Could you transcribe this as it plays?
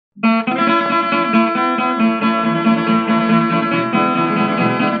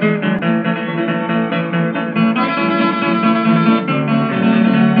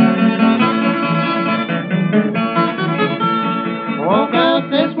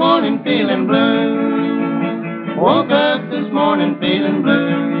feeling blue. Woke up this morning feeling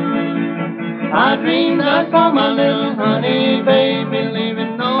blue. I dreamed I saw my little honey baby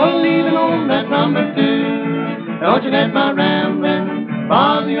leaving on that number 2. Don't you let my rambling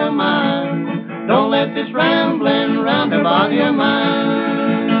bother your mind. Don't let this rambling round to bother your mind.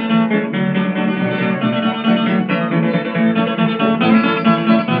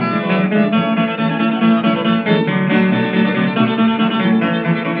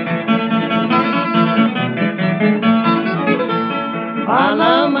 I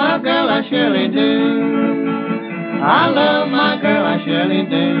love my girl, I surely do. I love my girl, I surely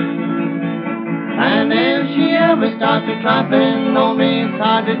do. And if she ever starts to trifling on me, it's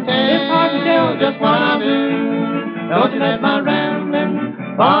hard to tell just what I do. Don't you let my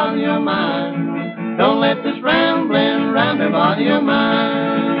rambling bother your mind. Don't let this rambling round to bother your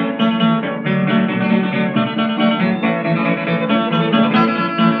mind.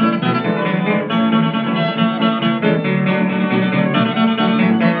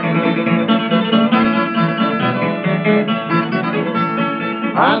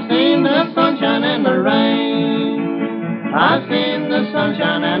 I've seen the sunshine and the rain. I've seen the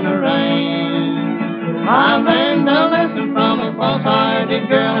sunshine and the rain. I've learned a lesson from a false-hearted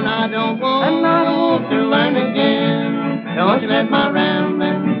girl, and I don't want to learn again. Don't you let my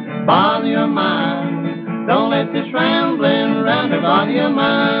rambling bother your mind. Don't let this rambling round to bother your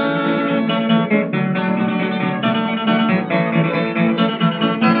mind.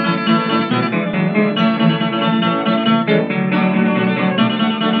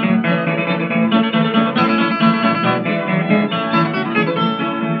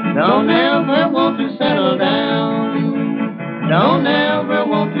 Don't ever want to settle down. Don't ever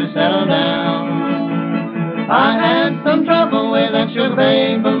want to settle down. I had some trouble with that sugar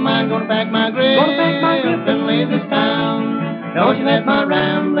babe of mine. Gonna pack my grip and leave this town. Don't you let my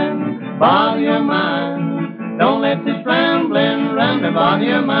rambling bother your mind. Don't let this rambling round to bother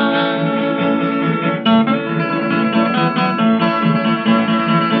your mind.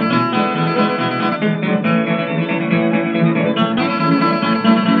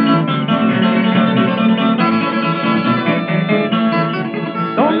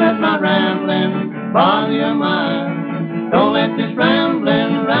 Bother your mind. Don't let this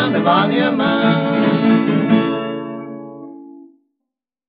rambling round to bother your mind.